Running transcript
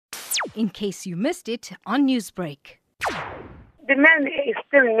in case you missed it on Newsbreak. The man is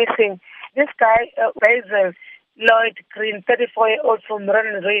still missing. This guy, Basil Lloyd Green, 34-year-old from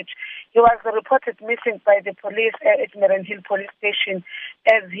Marianhill, he was reported missing by the police at Marianhill police station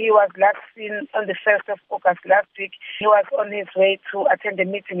as he was last seen on the 1st of August last week. He was on his way to attend a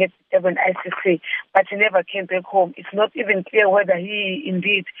meeting at Durban ICC, but he never came back home. It's not even clear whether he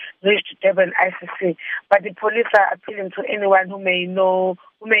indeed reached Durban ICC, but the police are appealing to anyone who may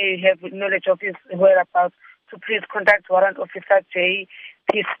have knowledge of his whereabouts to please contact Warrant Officer J.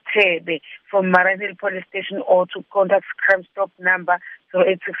 Thebe from Marianhill Police Station or to contact Crime Stop number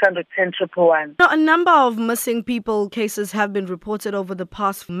 08600 10111. Now, a number of missing people cases have been reported over the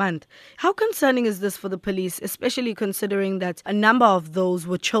past month. How concerning is this for the police, especially considering that a number of those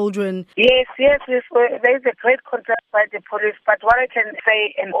were children? Yes. There is a great concern by the police, but what I can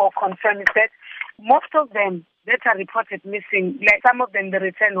say or confirm is that most of them that are reported missing, like some of them they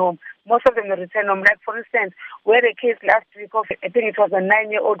return home, most of them they return home. Like for instance, we had a case last week of, I think it was a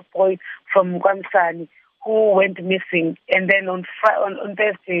 9-year-old boy from Kwamsani who went missing, and then on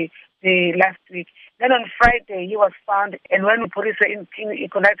Thursday last week. Then on Friday he was found, and when the police were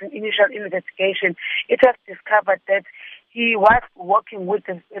conducting initial investigation, it was discovered that he was working with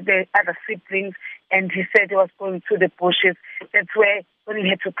the other siblings, and he said he was going to the bushes. That's where, when he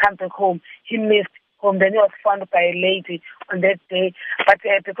had to come back home, he missed home. Then he was found by a lady on that day, but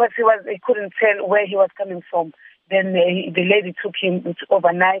because he couldn't tell where he was coming from, then the lady took him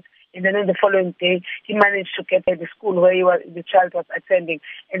overnight, and then on the following day he managed to get at the school where the child was attending,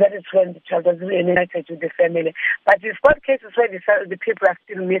 and that is when the child was reunited with the family. But we've got cases where the people are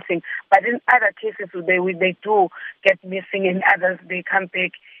still missing, but in other cases they do get missing, and others they come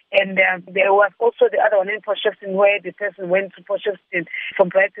back. And there was also the other one in Potchefstroom where the person went to Potchefstroom from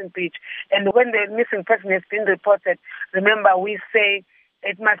Brighton Beach. And when the missing person has been reported, remember we say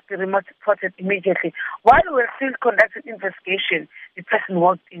it must be reported immediately. While we're still conducting investigation, the person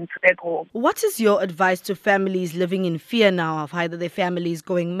walked into back home. What is your advice to families living in fear now of either their families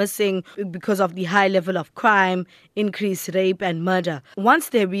going missing because of the high level of crime, increased rape and murder? Once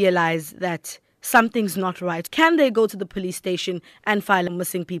they realize that something's not right, can they go to the police station and file a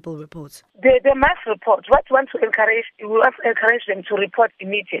missing people report? They must report. What we want to encourage, we must encourage them to report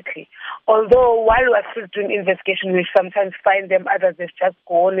immediately. Although while we are still doing investigation, we sometimes find them, others they just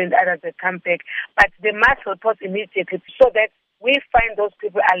go on and others they come back. But they must report immediately so that we find those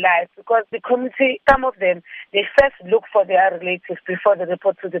people alive, because the community, some of them, they first look for their relatives before they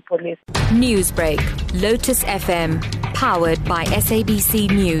report to the police. Newsbreak, Lotus FM, powered by SABC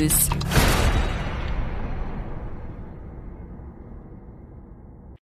News.